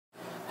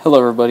Hello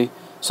everybody,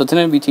 so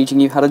today I'll be teaching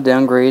you how to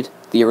downgrade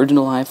the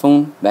original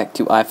iPhone back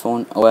to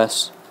iPhone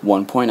OS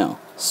 1.0.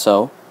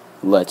 So,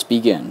 let's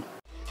begin.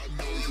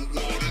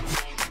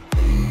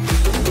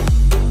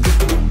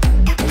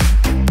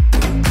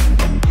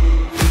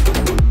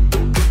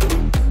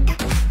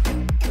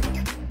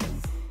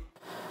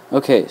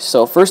 Okay,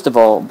 so first of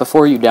all,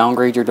 before you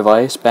downgrade your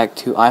device back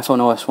to iPhone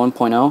OS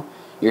 1.0,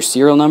 your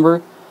serial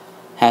number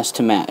has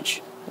to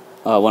match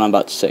what I'm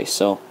about to say.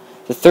 So,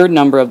 the third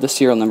number of the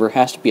serial number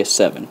has to be a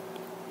 7.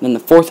 Then the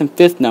fourth and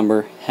fifth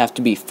number have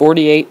to be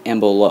 48 and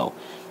below.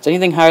 So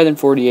anything higher than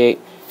 48,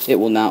 it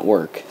will not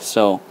work.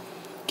 So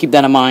keep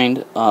that in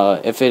mind.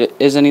 If it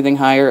is anything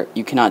higher,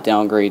 you cannot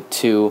downgrade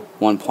to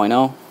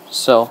 1.0.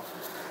 So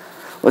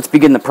let's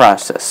begin the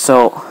process.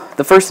 So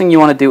the first thing you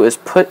want to do is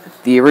put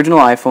the original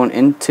iPhone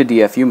into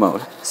Dfu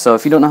Mode. So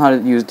if you don't know how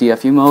to use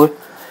Dfu Mode,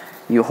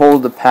 you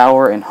hold the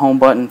power and home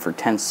button for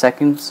 10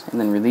 seconds and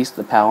then release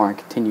the power and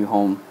continue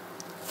home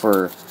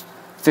for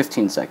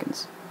 15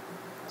 seconds.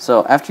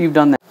 So after you've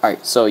done that,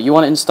 alright, so you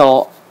want to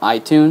install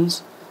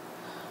iTunes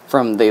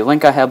from the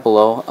link I have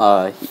below.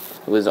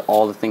 It was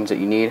all the things that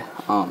you need.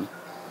 So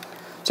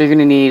you're going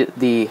to need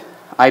the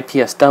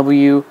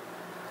IPSW,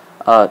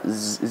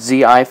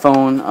 Z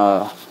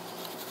iPhone,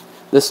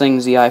 this thing,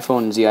 Z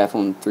iPhone, and Z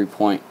iPhone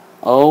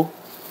 3.0.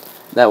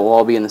 That will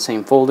all be in the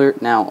same folder.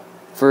 Now,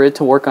 for it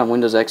to work on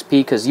Windows XP,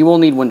 because you will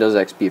need Windows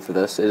XP for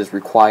this, it is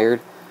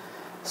required.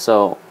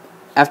 So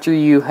after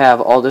you have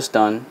all this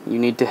done, you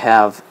need to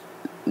have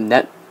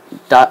 .NET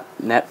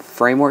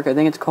framework, I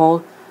think it's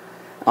called.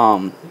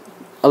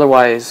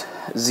 Otherwise,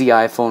 Z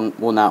iPhone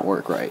will not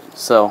work right.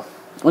 So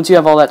once you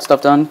have all that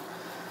stuff done,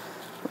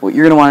 what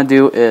you're going to want to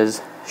do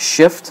is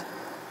Shift,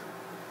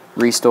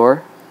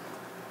 Restore,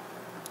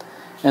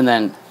 and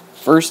then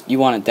first you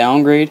want to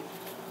downgrade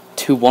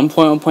to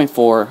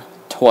 1.1.4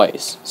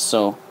 twice.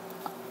 So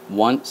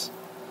once,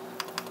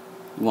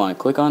 you want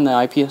to click on the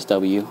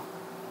IPSW.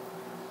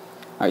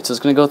 Alright, so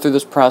it's going to go through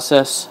this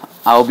process.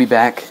 I'll be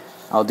back.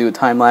 I'll do a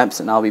time lapse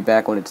and I'll be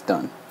back when it's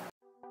done.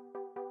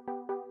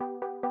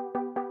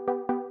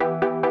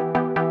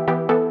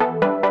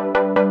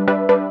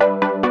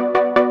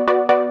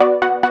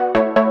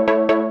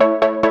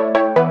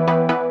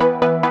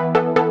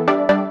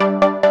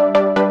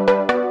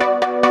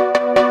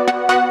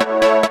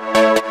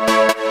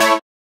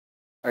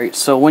 Alright,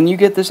 so when you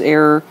get this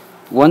error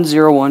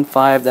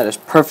 1015, that is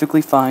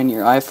perfectly fine.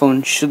 Your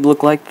iPhone should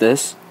look like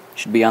this.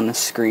 Should be on the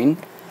screen.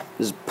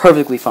 This is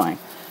perfectly fine.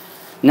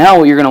 Now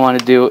what you're going to want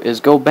to do is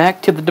go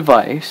back to the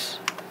device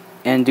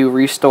and do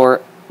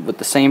restore with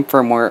the same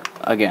firmware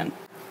again.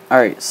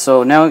 Alright,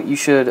 so now you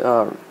should,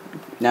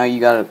 now you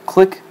got to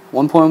click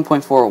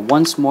 1.1.4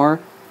 once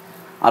more.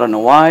 I don't know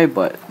why,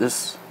 but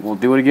this will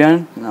do it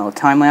again. And I'll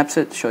time lapse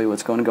it to show you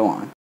what's going to go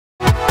on.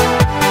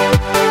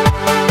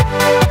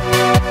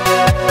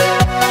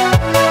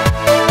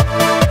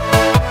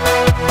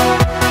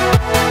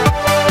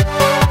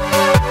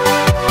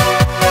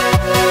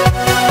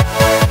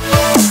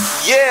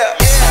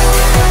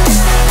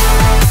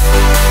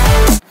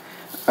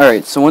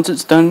 Alright, so once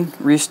it's done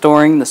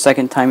restoring the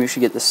second time, you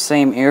should get the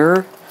same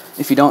error.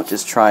 If you don't,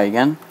 just try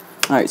again.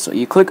 Alright, so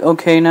you click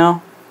OK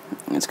now.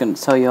 It's going to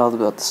tell you all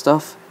about the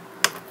stuff.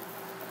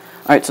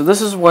 Alright, so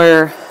this is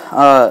where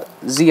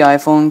Z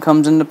iPhone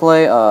comes into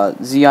play.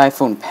 Z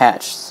iPhone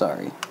patch,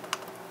 sorry.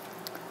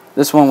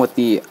 This one with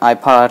the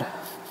iPod.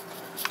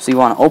 So you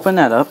want to open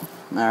that up.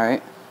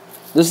 Alright.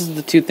 This is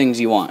the two things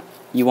you want.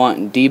 You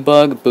want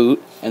debug,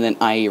 boot, and then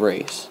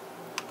iErase.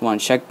 You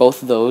want to check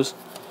both of those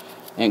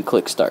and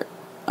click start.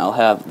 I'll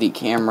have the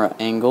camera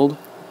angled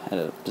at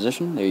a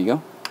position. There you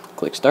go.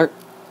 Click start.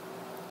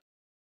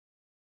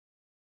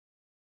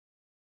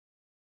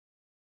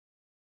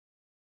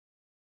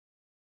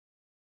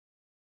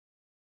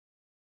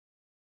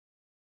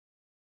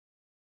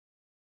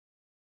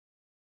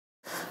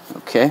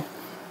 Okay.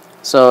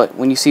 So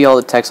when you see all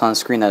the text on the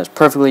screen, that is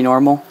perfectly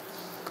normal.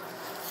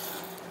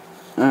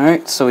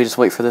 Alright, so we just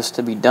wait for this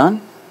to be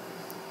done.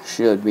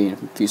 Should be in a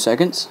few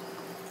seconds.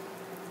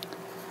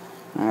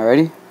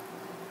 Alrighty.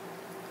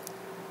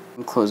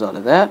 Close out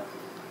of that.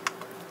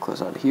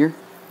 Close out of here.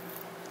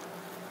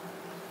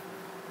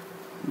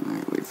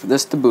 Alright, wait for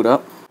this to boot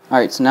up.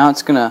 Alright, so now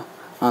it's gonna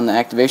on the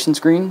activation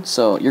screen,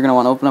 so you're gonna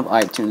want to open up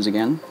iTunes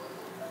again.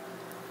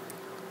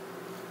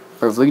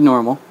 Perfectly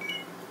normal.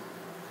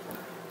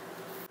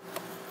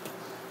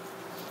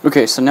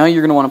 Okay, so now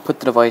you're gonna want to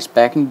put the device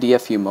back in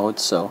Dfu mode,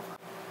 so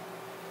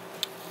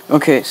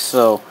okay,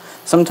 so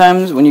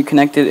sometimes when you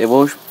connect it, it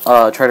will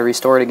try to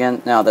restore it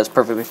again. Now that's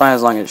perfectly fine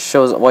as long as it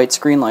shows a white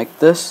screen like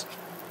this.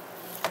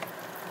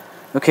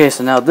 Okay,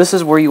 so now this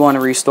is where you want to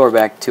restore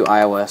back to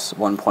iOS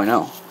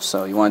 1.0.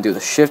 So you want to do the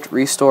Shift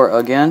Restore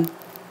again.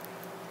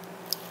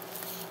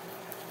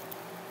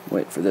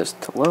 Wait for this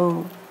to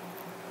load.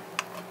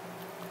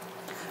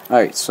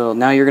 Alright, so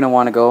now you're going to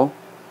want to go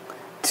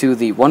to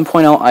the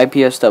 1.0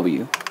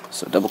 IPSW.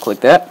 So double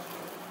click that.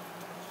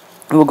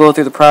 We'll go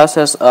through the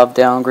process of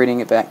downgrading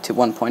it back to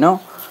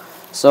 1.0.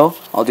 So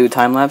I'll do a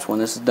time lapse when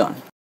this is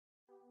done.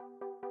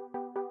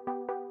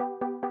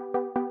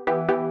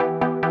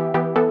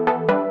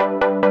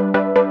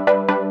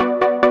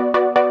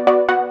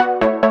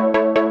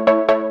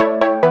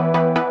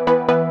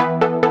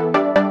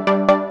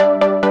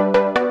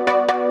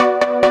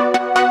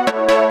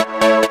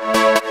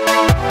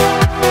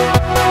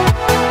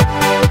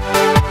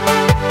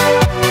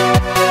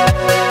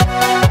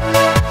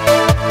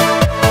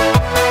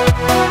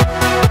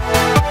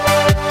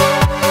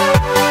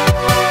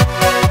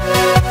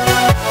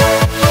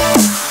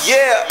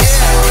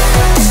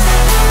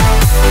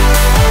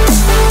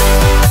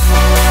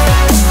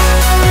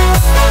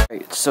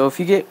 So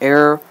if you get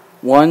error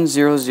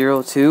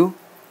 1002,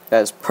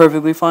 that's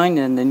perfectly fine,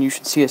 and then you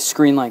should see a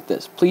screen like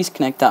this. Please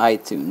connect to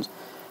iTunes.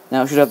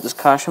 Now it should have this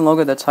caution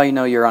logo. That's how you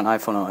know you're on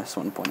iPhone OS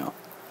 1.0.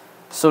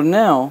 So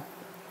now,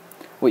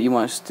 what you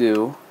want us to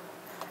do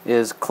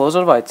is close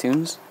out of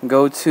iTunes,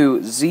 go to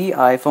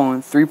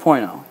iPhone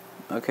 3.0.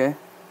 Okay?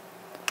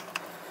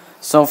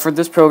 So for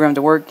this program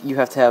to work, you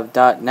have to have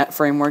 .NET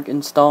framework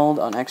installed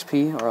on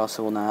XP, or else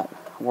it will not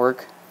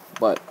work.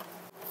 But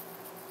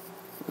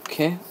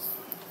okay,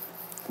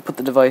 put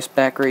the device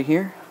back right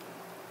here.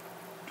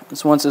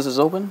 So once this is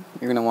open,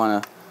 you're going to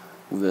want to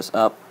move this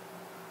up.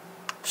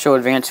 Show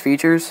advanced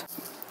features.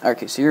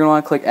 Okay, so you're going to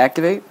want to click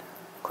activate,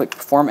 click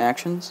perform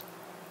actions.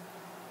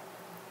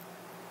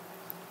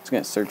 It's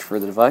going to search for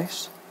the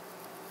device.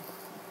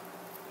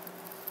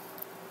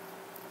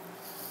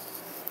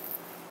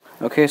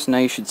 Okay, so now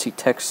you should see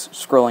text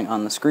scrolling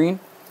on the screen.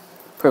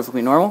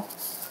 Perfectly normal.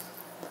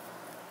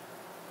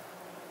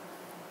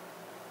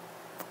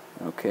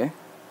 Okay.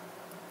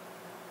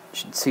 You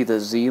should see the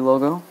Z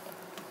logo.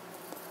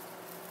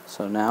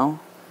 So now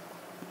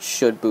it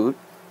should boot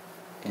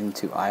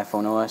into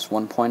iPhone OS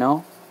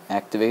 1.0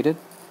 activated.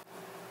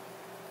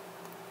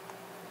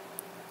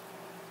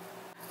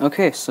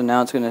 Okay, so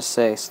now it's going to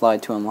say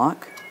slide to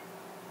unlock.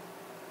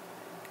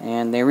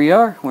 And there we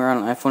are. We're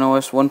on iPhone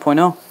OS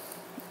 1.0.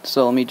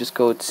 So let me just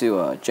go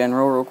to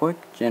General real quick.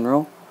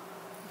 General,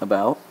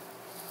 About,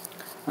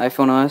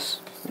 iPhone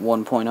OS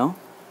 1.0.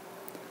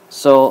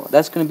 So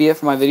that's going to be it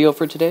for my video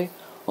for today.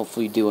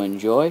 Hopefully you do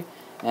enjoy.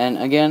 And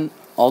again,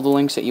 all the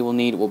links that you will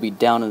need will be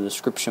down in the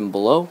description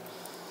below.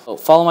 So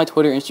follow my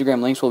Twitter,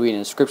 Instagram, links will be in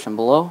the description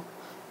below.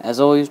 As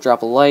always,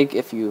 drop a like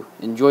if you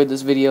enjoyed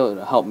this video.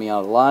 It'll help me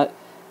out a lot.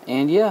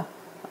 And yeah,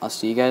 I'll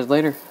see you guys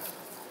later.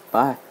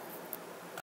 Bye.